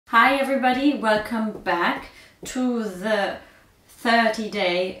Hi everybody, welcome back to the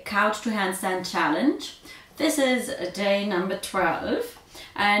 30-day couch to handstand challenge. This is day number 12,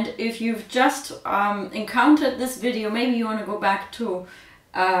 and if you've just encountered this video, maybe you want to go back to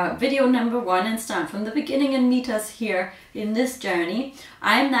video number 1 and start from the beginning and meet us here in this journey.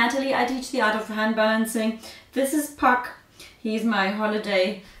 I'm Natalie, I teach the Art of Handbalancing. This is Puck, he's my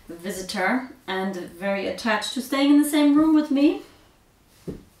holiday visitor and very attached to staying in the same room with me.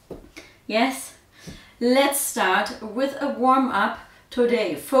 Yes, let's start with a warm-up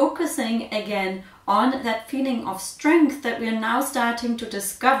today, focusing again on that feeling of strength that we are now starting to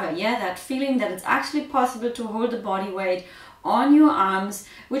discover. Yeah, that feeling that it's actually possible to hold the body weight on your arms,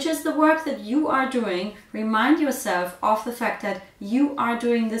 which is the work that you are doing. Remind yourself of the fact that you are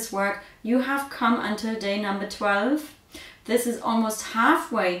doing this work. You have come until day number 12. This is almost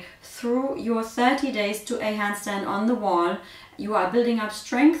halfway through your 30 days to a handstand on the wall. You are building up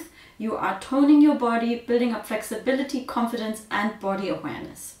strength. You are toning your body, building up flexibility, confidence, and body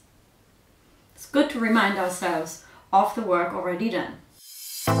awareness. It's good to remind ourselves of the work already done.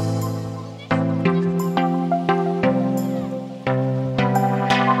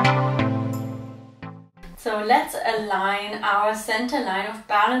 So let's align our center line of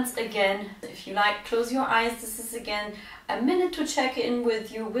balance again. If you like, close your eyes. This is again a minute to check in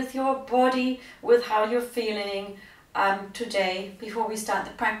with you, with your body, with how you're feeling. Today, before we start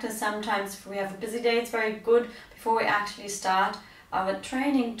the practice. Sometimes if we have a busy day, it's very good before we actually start our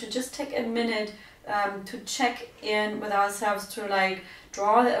training to just take a minute to check in with ourselves, to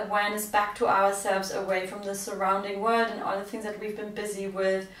draw the awareness back to ourselves, away from the surrounding world and all the things that we've been busy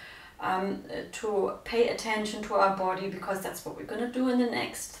with, to pay attention to our body, because that's what we're going to do in the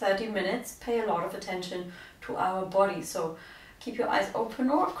next 30 minutes. Pay a lot of attention to our body. So keep your eyes open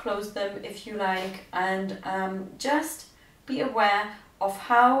or close them if you like, and just be aware of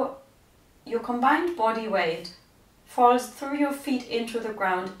how your combined body weight falls through your feet into the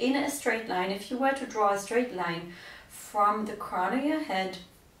ground in a straight line. If you were to draw a straight line from the crown of your head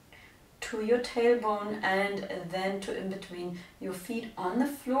to your tailbone and then to in between your feet on the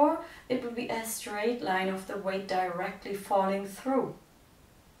floor, it would be a straight line of the weight directly falling through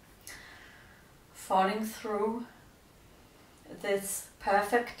this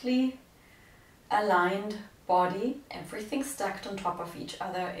perfectly aligned body, everything stacked on top of each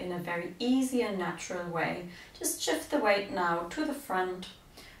other in a very easy and natural way. Just shift the weight now to the front.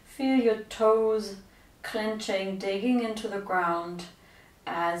 Feel your toes clenching, digging into the ground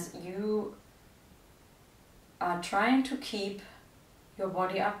as you are trying to keep your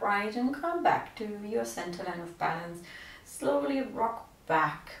body upright and come back to your center line of balance. Slowly rock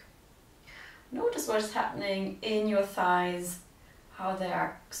back. Notice what is happening in your thighs, how they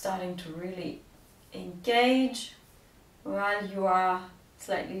are starting to really engage while you are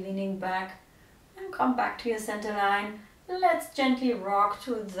slightly leaning back, and come back to your center line. Let's gently rock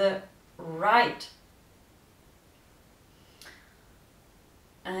to the right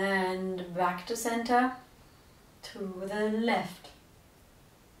and back to center, to the left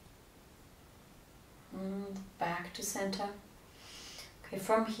and back to center. Okay,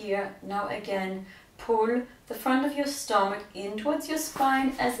 from here, now again, pull the front of your stomach in towards your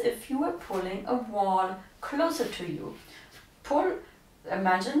spine as if you were pulling a wall closer to you. Pull,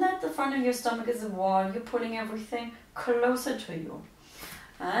 imagine that the front of your stomach is a wall, you're pulling everything closer to you.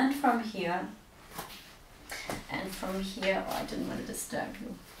 And from here, oh, I didn't want to disturb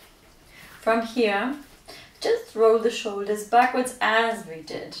you. From here, just roll the shoulders backwards as we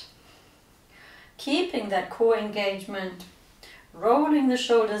did. Keeping that core engagement, rolling the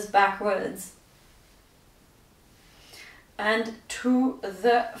shoulders backwards and to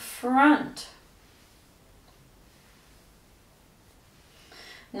the front.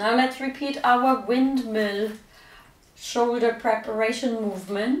 Now let's repeat our windmill shoulder preparation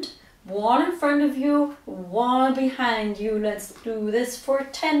movement. Wall in front of you, wall behind you. Let's do this for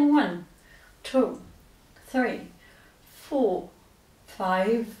 10. 1, 2, 3, 4,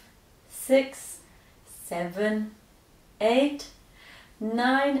 5, 6, 7, 8,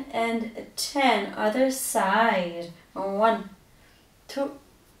 9 and 10. Other side. 1, 2,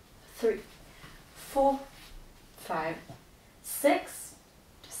 3, 4, 5, 6,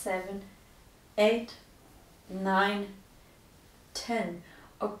 7, 8, 9, 10.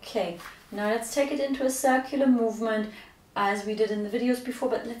 Okay, now let's take it into a circular movement as we did in the videos before,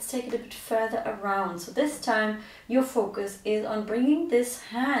 but let's take it a bit further around. So this time your focus is on bringing this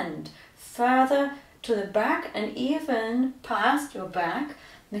hand further to the back and even past your back.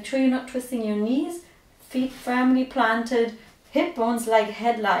 Make sure you're not twisting your knees. Feet firmly planted, hip bones like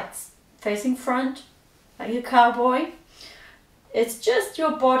headlights, facing front like a cowboy. It's just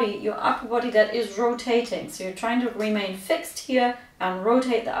your body, your upper body, that is rotating. So you're trying to remain fixed here and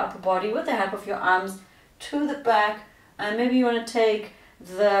rotate the upper body with the help of your arms to the back. And maybe you want to take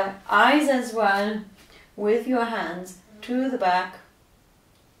the eyes as well with your hands to the back.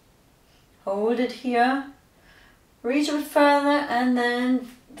 Hold it here. Reach a bit further, and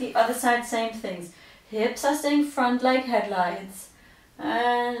then the other side, same things. Hips are staying front like headlights.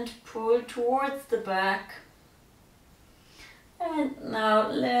 And pull towards the back. And now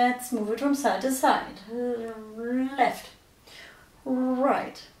let's move it from side to side. Left,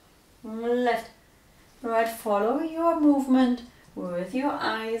 right, left, right. Follow your movement with your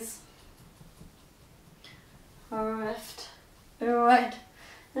eyes. Left, right,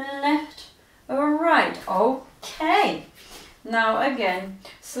 left, right. Okay. Now again,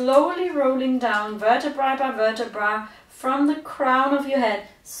 slowly rolling down vertebra by vertebra from the crown of your head.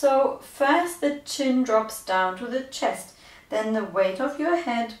 So first the chin drops down to the chest. Then the weight of your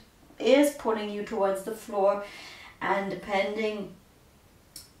head is pulling you towards the floor, and depending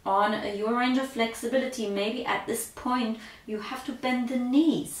on your range of flexibility, maybe at this point you have to bend the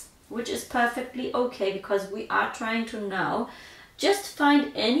knees, which is perfectly okay, because we are trying to now just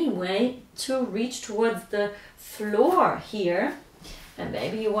find any way to reach towards the floor here. And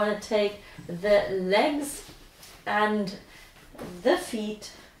maybe you want to take the legs and the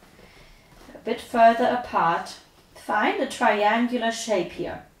feet a bit further apart. Find a triangular shape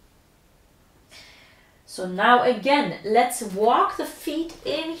here. So now again, let's walk the feet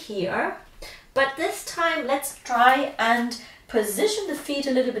in here, but this time let's try and position the feet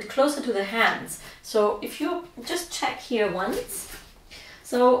a little bit closer to the hands. So if you just check here once.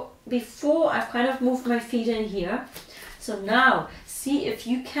 So before I've kind of moved my feet in here. So now see if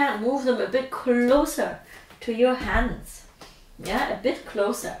you can move them a bit closer to your hands. Yeah, a bit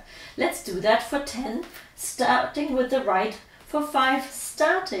closer. Let's do that for 10. Starting with the right for 5,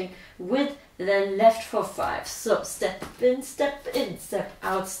 starting with the left for 5. So step in, step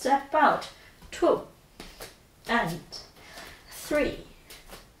out, 2 and 3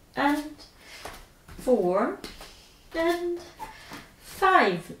 and 4 and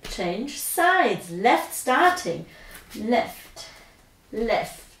 5. Change sides. Left starting. Left,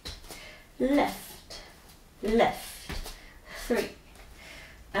 left, left, left. 3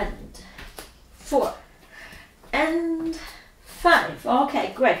 and 4 and 5.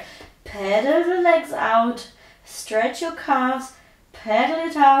 Okay, great. Pedal the legs out, stretch your calves, pedal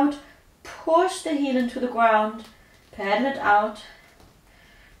it out, push the heel into the ground, pedal it out.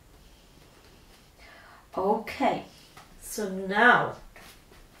 Okay, so now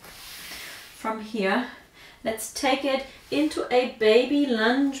from here, let's take it into a baby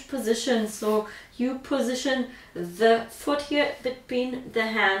lunge position. So you position the foot here between the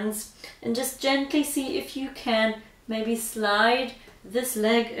hands and just gently see if you can maybe slide this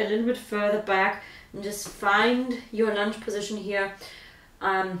leg a little bit further back and just find your lunge position here.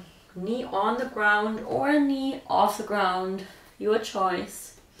 Knee on the ground or knee off the ground, your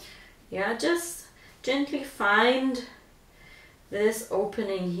choice. Yeah, just gently find this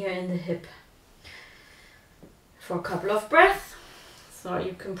opening here in the hip for a couple of breaths. So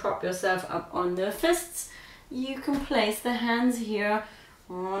you can prop yourself up on the fists. You can place the hands here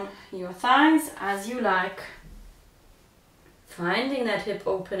on your thighs as you like. Finding that hip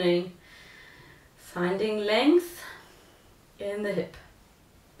opening, finding length in the hip.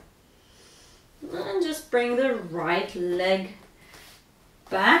 And just bring the right leg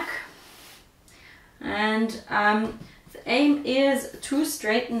back. And the aim is to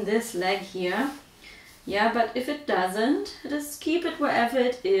straighten this leg here. Yeah, but if it doesn't, just keep it wherever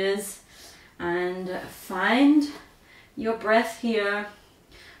it is and find your breath here.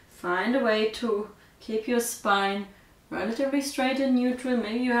 Find a way to keep your spine relatively straight and neutral.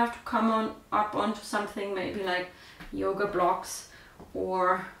 Maybe you have to come on up onto something, maybe like yoga blocks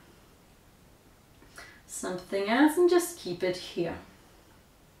or something else, and just keep it here.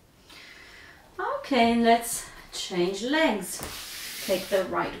 Okay, let's change legs. Take the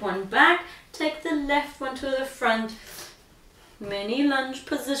right one back, take the left one to the front. Mini lunge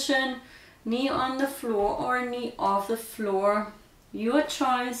position, knee on the floor or knee off the floor. Your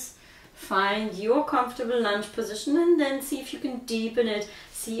choice. Find your comfortable lunge position and then see if you can deepen it.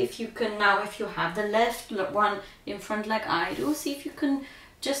 See if you can, now if you have the left one in front like I do, see if you can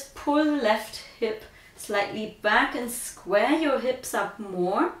just pull the left hip slightly back and square your hips up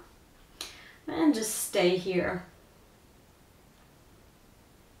more. And just stay here.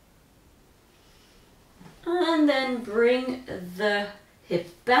 And then bring the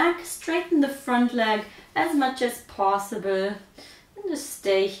hip back, straighten the front leg as much as possible. And just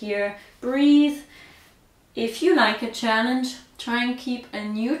stay here. Breathe If you like a challenge, try and keep a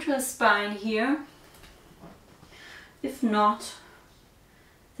neutral spine here. If not,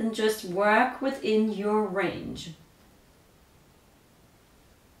 then just work within your range.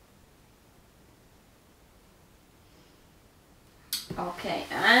 Okay,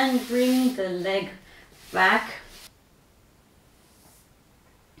 and bring the leg back.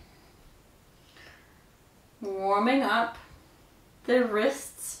 Warming up the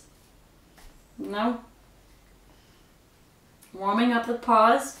wrists. No. Warming up the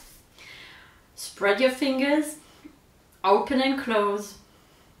paws. Spread your fingers. Open and close.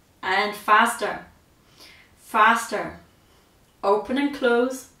 And faster. Faster. Open and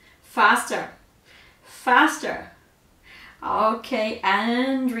close. Faster. Faster. Okay,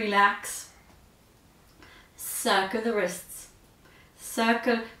 and relax. Circle the wrists.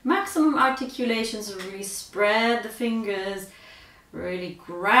 Circle, maximum articulation, so really spread the fingers, really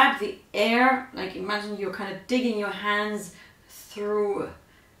grab the air, like imagine you're kind of digging your hands through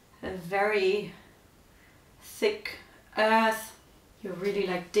a very thick earth. You're really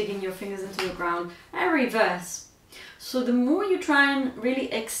like digging your fingers into the ground, and reverse. So the more you try and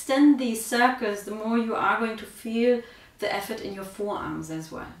really extend these circles, the more you are going to feel the effort in your forearms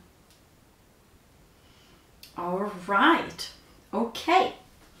as well. All right. Okay,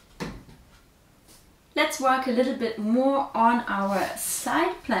 let's work a little bit more on our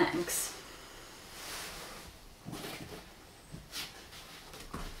side planks.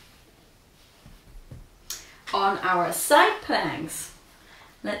 On our side planks,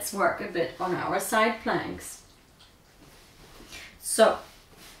 let's work a bit on our side planks. So,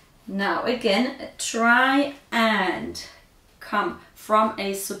 now again, try and come from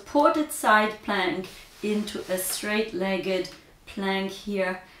a supported side plank into a straight-legged plank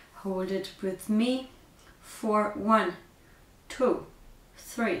here. Hold it with me for 1, 2,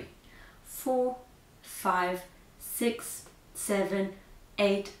 3, 4, 5, 6, 7,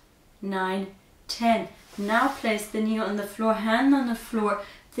 8, 9, 10. Now place the knee on the floor, hand on the floor,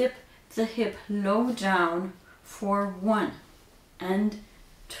 dip the hip low down for 1 and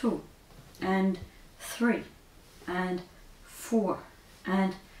 2 and 3 and 4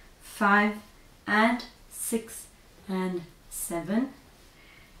 and 5 and 6 and 7,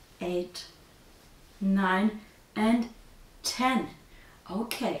 8, 9 and 10.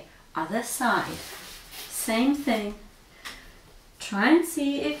 Okay, other side. Same thing. Try and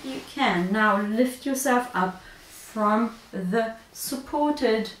see if you can. Now lift yourself up from the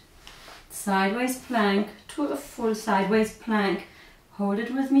supported sideways plank to a full sideways plank. Hold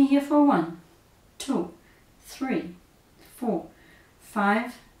it with me here for 1, 2, 3, 4,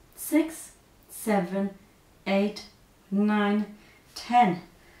 5, 6, 7, 8, 9, 10.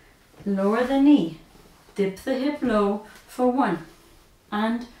 Lower the knee. Dip the hip low for 1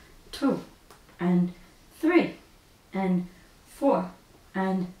 and 2 and 3 and 4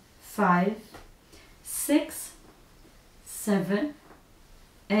 and 5, 6, 7,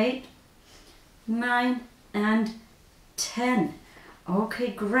 8, 9 and 10. Okay,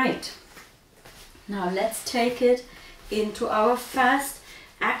 great. Now let's take it into our fast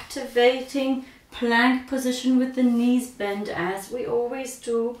activating plank position with the knees bent as we always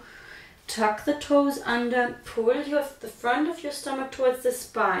do. Tuck the toes under, pull the front of your stomach towards the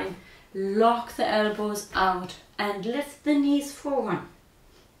spine, lock the elbows out and lift the knees for 1,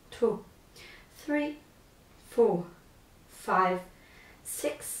 2, 3, 4, 5,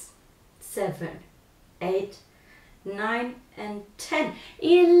 6, 7, 8, 9 and 10,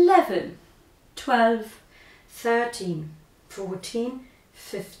 11, 12, 13, 14,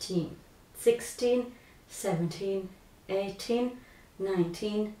 15, 16, 17, 18,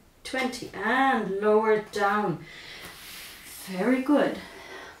 19, 20 and lower down. Very good.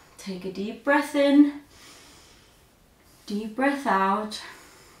 Take a deep breath in, deep breath out.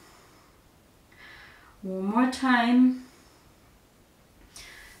 One more time.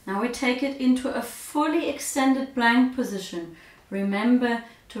 Now we take it into a fully extended plank position. Remember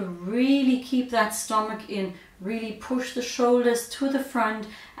to really keep that stomach in, really push the shoulders to the front,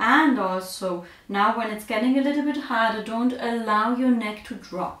 and also now when it's getting a little bit harder, don't allow your neck to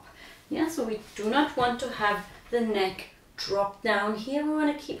drop. Yeah, so we do not want to have the neck drop down here. We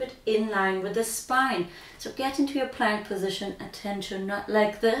want to keep it in line with the spine. So get into your plank position, attention, not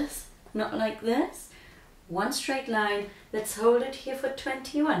like this, not like this. One straight line. Let's hold it here for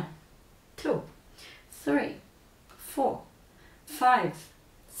 21, 2, 3, 4, 5,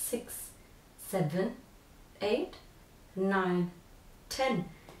 6, 7, 8, 9, 10,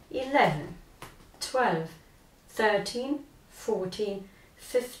 11, 12, 13, 14,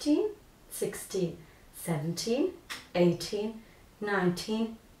 15, 16, 17, 18,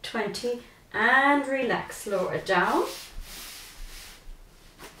 19, 20 and relax, lower down.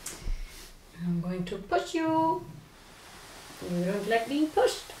 I'm going to push you. You don't like being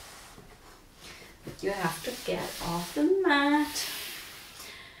pushed, but you have to get off the mat.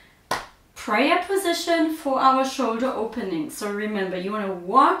 Prayer position for our shoulder opening. So remember, you want to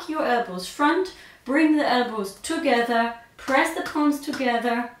walk your elbows front, bring the elbows together, press the palms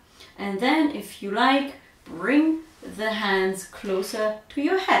together, and then if you like, bring the hands closer to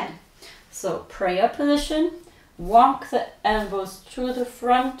your head. So prayer position, walk the elbows to the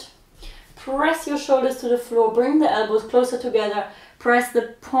front, press your shoulders to the floor, bring the elbows closer together, press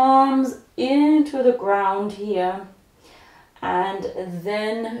the palms into the ground here, and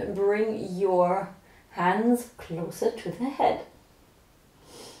then bring your hands closer to the head.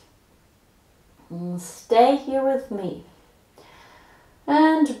 Stay here with me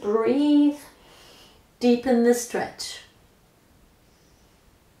and breathe, deepen the stretch.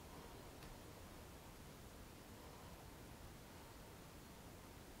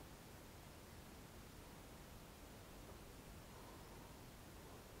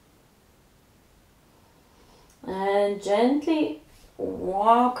 And gently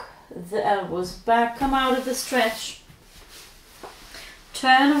walk the elbows back, come out of the stretch,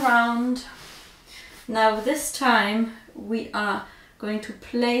 turn around. Now this time we are going to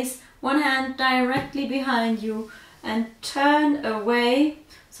place one hand directly behind you and turn away.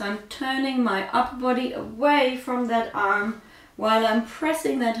 So I'm turning my upper body away from that arm while I'm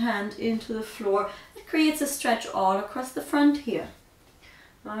pressing that hand into the floor. It creates a stretch all across the front here.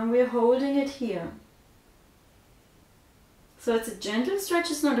 And we're holding it here. So it's a gentle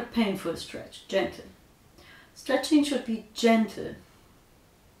stretch, it's not a painful stretch, gentle. Stretching should be gentle.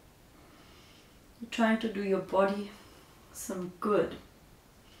 You're trying to do your body some good.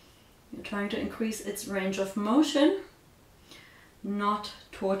 You're trying to increase its range of motion, not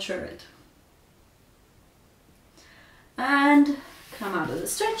torture it. And come out of the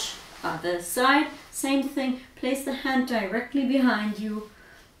stretch, other side, same thing, place the hand directly behind you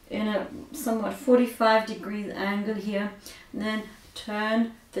in a somewhat 45 degrees angle here. And then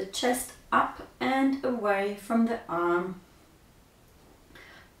turn the chest up and away from the arm.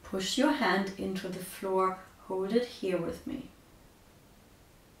 Push your hand into the floor, hold it here with me.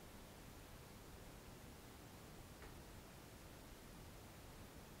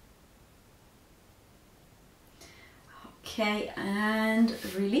 Okay, and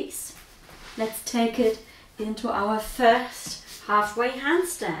release. Let's take it into our first halfway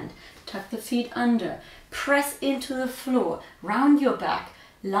handstand. Tuck the feet under, press into the floor, round your back,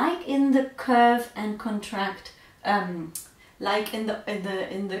 like in the curve and contract, like in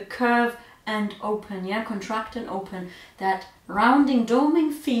the curve and open, yeah, contract and open. That rounding,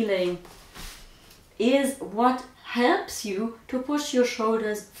 doming feeling is what helps you to push your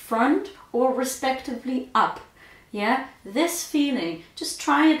shoulders front or respectively up. Yeah, this feeling, just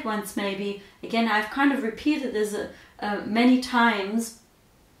try it once maybe. Again, I've kind of repeated this many times.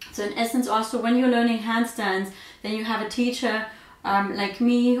 So in essence also when you're learning handstands, then you have a teacher like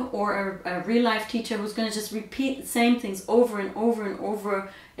me or a real life teacher who's going to just repeat the same things over and over and over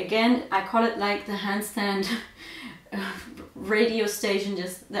again. I call it like the handstand radio station,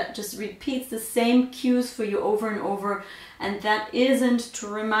 that just repeats the same cues for you over and over. And that isn't to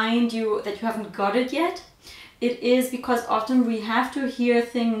remind you that you haven't got it yet. It is because often we have to hear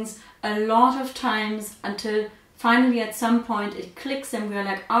things a lot of times until finally at some point it clicks and we're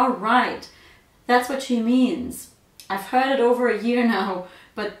like, all right, that's what she means. I've heard it over a year now,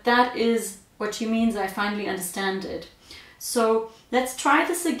 but that is what she means. I finally understand it. So let's try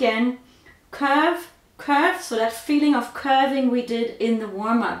this again. Curve, curve, so that feeling of curving we did in the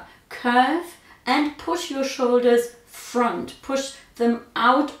warm-up. Curve and push your shoulders front. Push them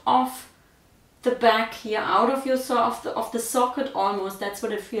out of the back here, out of your of the socket almost. That's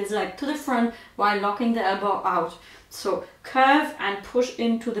what it feels like, to the front while locking the elbow out. So curve and push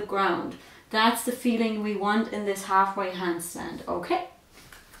into the ground. That's the feeling we want in this halfway handstand, okay?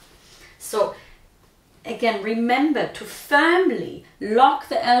 So again, remember to firmly lock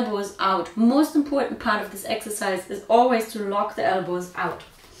the elbows out. Most important part of this exercise is always to lock the elbows out.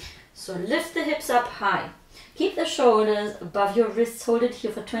 So lift the hips up high. Keep the shoulders above your wrists. Hold it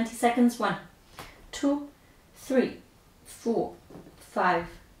here for 20 seconds. 1, 2, 3, 4, 5,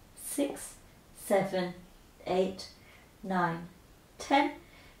 6, 7, 8, 9, 10,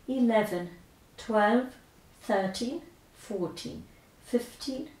 11, 12, 13, 14,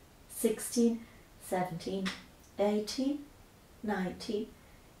 15, 16, 17, 18, 19,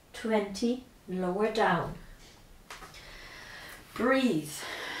 20. Lower down. Breathe.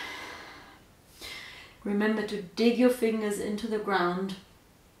 Remember to dig your fingers into the ground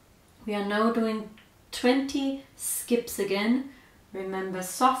We are now doing 20 skips again. Remember,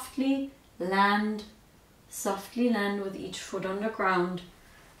 softly land with each foot on the ground.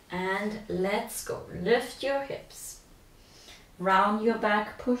 And let's go. Lift your hips. Round your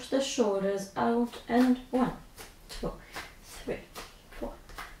back, push the shoulders out, and 1, 2, 3, 4,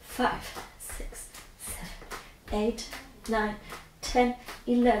 5, 6, 7, 8, 9, 10,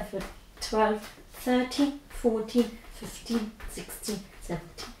 11, 12, 13, 14, 15, 16,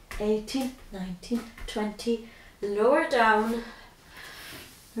 17, 18, 19, 20. Lower down,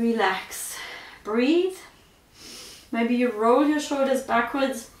 relax, breathe. Maybe you roll your shoulders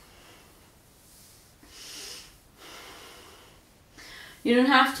backwards. You don't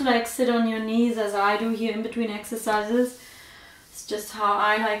have to like sit on your knees as I do here in between exercises. It's just how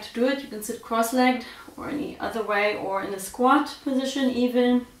I like to do it. You can sit cross-legged or any other way, or in a squat position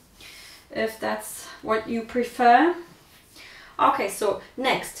even, if that's what you prefer. Okay, so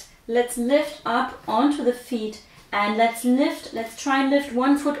next, let's lift up onto the feet and let's try and lift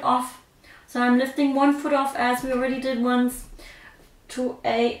one foot off. So I'm lifting one foot off as we already did once to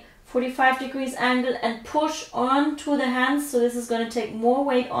a 45 degrees angle and push onto the hands. So this is going to take more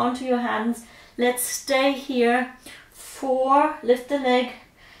weight onto your hands. Let's stay here. 4, lift the leg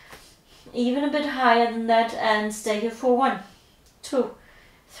even a bit higher than that and stay here for 1, 2,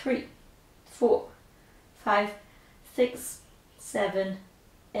 3, 4, 5, 6, 7,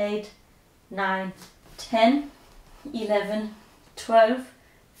 8, 9, 10, 11, 12,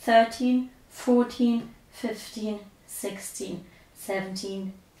 13, 14, 15, 16,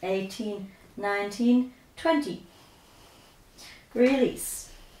 17, 18, 19, 20.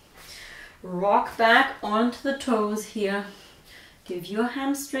 Release. Rock back onto the toes here. Give your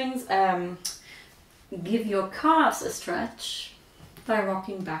hamstrings, give your calves a stretch by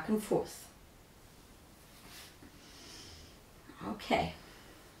rocking back and forth. Okay.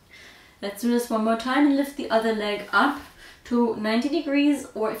 Let's do this one more time and lift the other leg up to 90 degrees,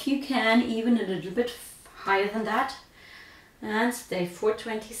 or if you can, even a little bit higher than that. And stay for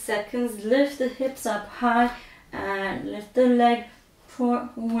 20 seconds. Lift the hips up high and lift the leg for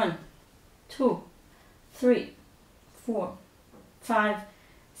 1, 2, 3, 4, 5,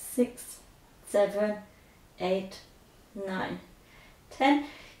 6, 7, 8, 9, 10,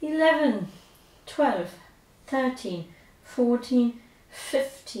 11, 12, 13, 14,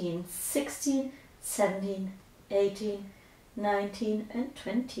 15, 16, 17, 18, 19, and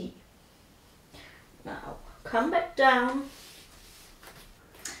 20. Now come back down.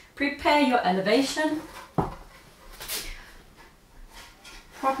 Prepare your elevation.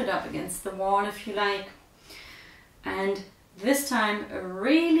 Prop it up against the wall if you like. And this time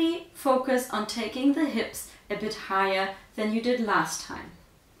really focus on taking the hips a bit higher than you did last time.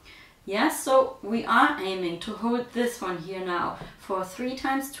 Yes, so we are aiming to hold this one here now for 3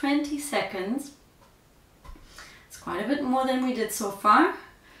 times 20 seconds. It's quite a bit more than we did so far,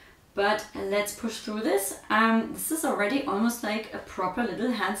 but let's push through this. This is already almost like a proper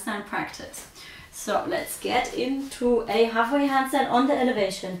little handstand practice. So let's get into a halfway handstand on the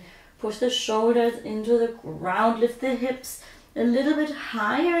elevation. Push the shoulders into the ground, lift the hips a little bit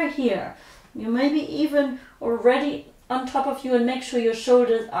higher here. You may be even already on top of you, and make sure your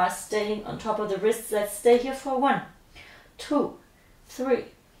shoulders are staying on top of the wrists. Let's stay here for 1, 2, 3,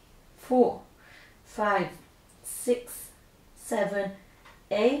 4, 5, 6, 7,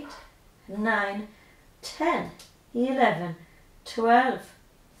 8, 9, 10, 11, 12,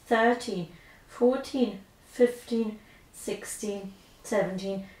 13, 14, 15, 16,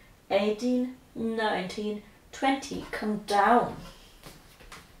 17, 18, 19, 20. Come down.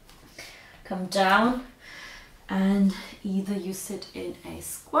 Come down, and either you sit in a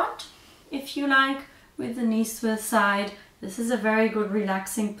squat if you like, with the knees to the side. This is a very good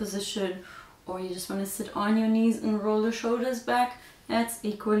relaxing position. Or you just want to sit on your knees and roll the shoulders back. That's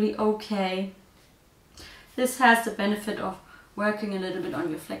equally okay. This has the benefit of working a little bit on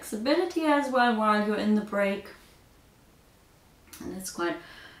your flexibility as well while you're in the break. And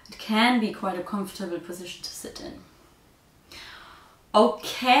it can be quite a comfortable position to sit in.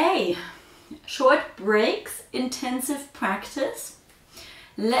 Okay, short breaks, intensive practice.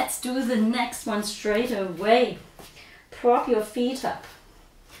 Let's do the next one straight away. Prop your feet up.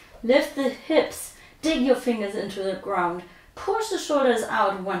 Lift the hips, dig your fingers into the ground. Push the shoulders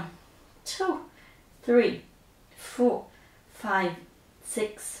out. 1, 2, 3, 4, 5,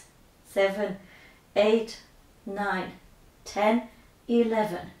 6, 7, 8, 9, 10,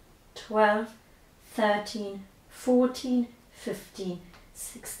 11, 12, 13, 14, 15,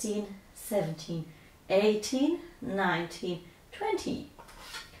 16, 17, 18, 19, 20.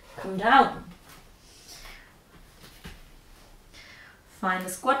 Come down. Find a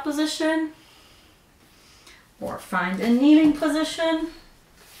squat position or find a kneeling position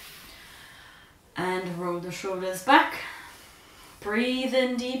and roll the shoulders back. Breathe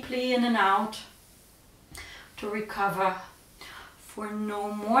in deeply in and out to recover for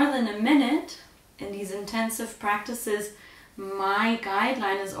no more than a minute. In these intensive practices, my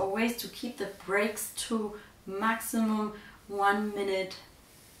guideline is always to keep the breaks to maximum 1 minute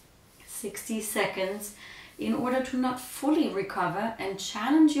 60 seconds in order to not fully recover and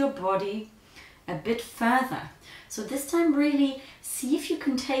challenge your body a bit further. So this time really see if you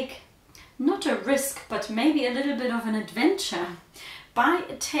can take not a risk, but maybe a little bit of an adventure by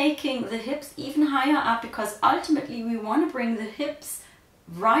taking the hips even higher up, because ultimately we want to bring the hips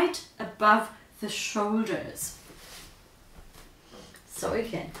right above the shoulders. So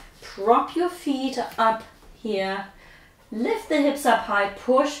again, prop your feet up here, lift the hips up high,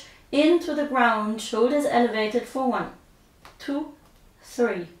 push into the ground, shoulders elevated for 1, 2,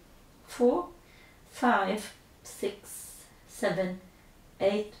 3, 4, 5, 6, 7,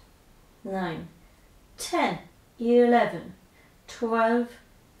 8, 9, 10, 11, 12,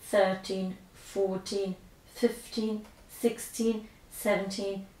 13, 14, 15, 16,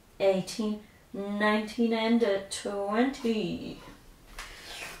 17, 18, 19 and 20.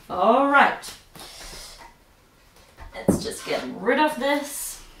 All right, let's just get rid of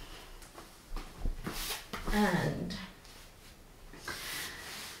this and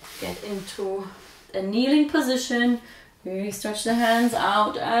get into a kneeling position. Really stretch the hands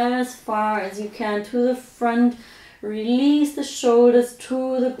out as far as you can to the front. Release the shoulders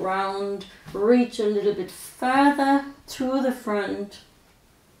to the ground. Reach a little bit further to the front.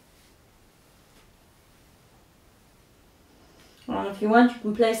 And if you want, you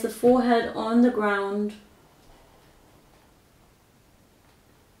can place the forehead on the ground.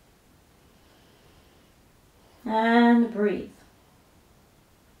 And breathe.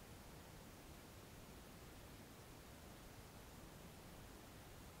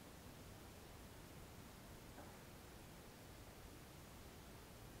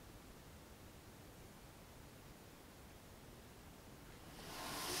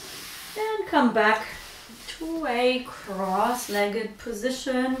 And come back to a cross-legged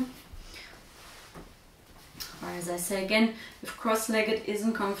position. Or as I say again, if cross-legged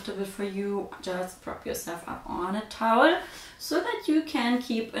isn't comfortable for you, just prop yourself up on a towel so that you can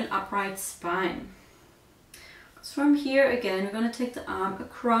keep an upright spine. So from here again, we're going to take the arm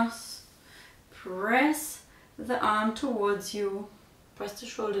across, press the arm towards you, press the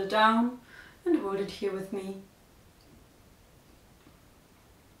shoulder down and hold it here with me.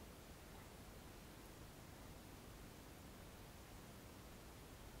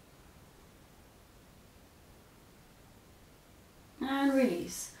 And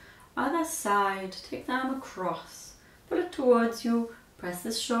release. Other side, take the arm across, pull it towards you, press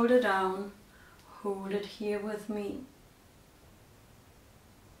this shoulder down, hold it here with me.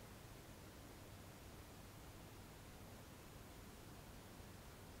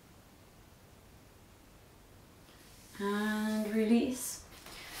 And release.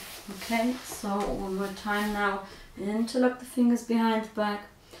 Okay, so one more time now. Interlock the fingers behind the back,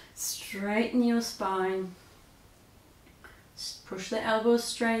 straighten your spine. Push the elbows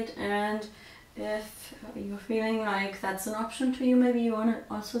straight, and if you're feeling like that's an option to you, maybe you want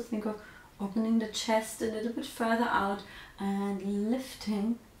to also think of opening the chest a little bit further out and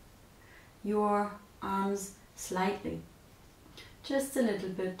lifting your arms slightly, just a little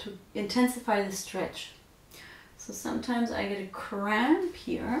bit to intensify the stretch. So sometimes I get a cramp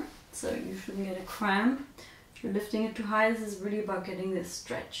here, so you shouldn't get a cramp. If you're lifting it too high, this is really about getting this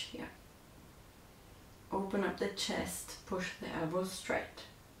stretch here. Open up the chest, push the elbows straight.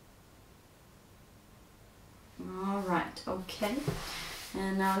 All right, okay.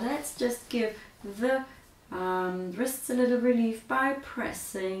 And now let's just give the wrists a little relief by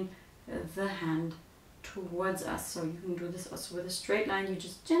pressing the hand towards us. So you can do this also with a straight line. You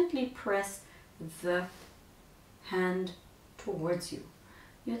just gently press the hand towards you.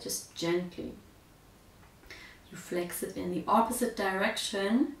 Yeah, just gently. You flex it in the opposite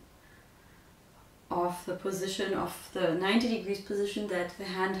direction of the position of the 90 degrees position that the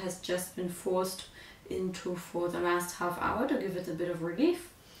hand has just been forced into for the last half hour to give it a bit of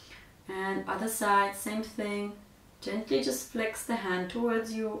relief. And other side, same thing. Gently just flex the hand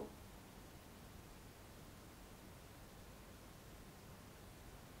towards you.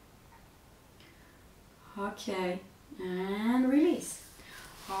 Okay, and release.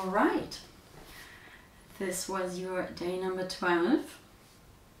 All right. This was your day number 12.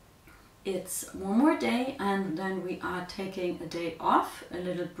 It's one more day and then we are taking a day off, a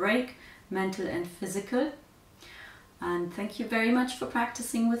little break, mental and physical. And thank you very much for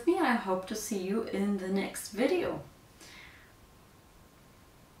practicing with me. I hope to see you in the next video.